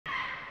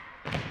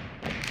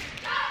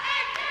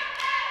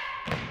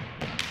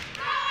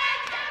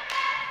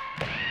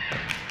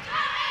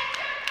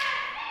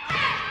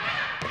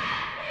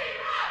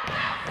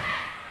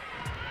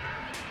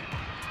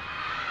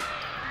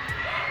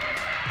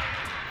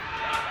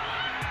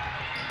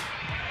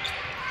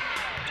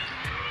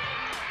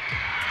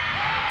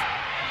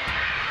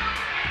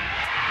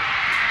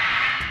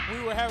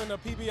having a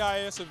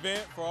PBIS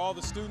event for all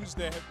the students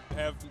that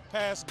have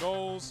passed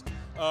goals,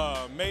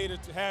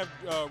 have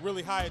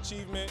really high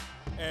achievement,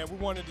 and we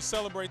wanted to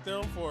celebrate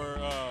them for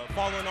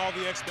following all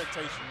the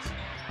expectations.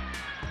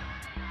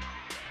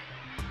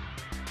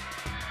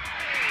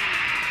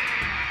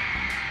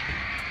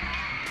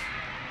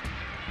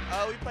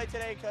 We played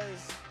today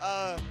because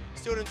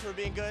students were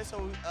being good,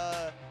 so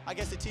I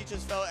guess the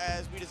teachers felt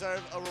as we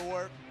deserve a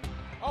reward.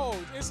 Oh,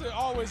 it's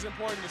always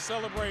important to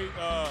celebrate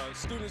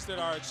students that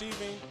are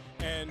achieving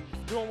and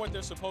doing what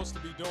they're supposed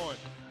to be doing.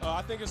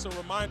 I think it's a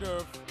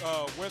reminder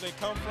of where they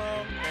come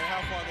from and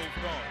how far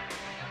they've gone.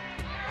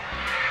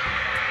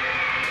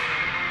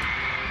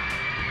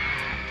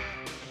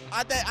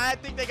 I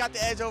think they got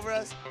the edge over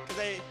us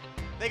because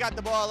they got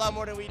the ball a lot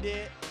more than we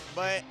did.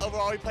 But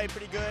overall, we played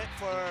pretty good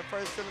for our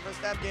first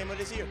staff game of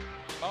this year.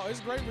 Oh, it's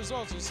great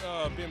results. It's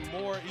been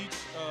more each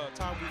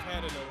time we've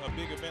had a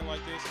big event like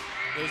this.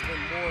 There's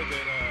been more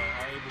that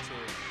are able to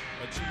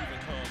achieve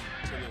and come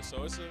to this.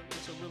 So it's a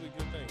really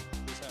good thing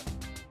this happened.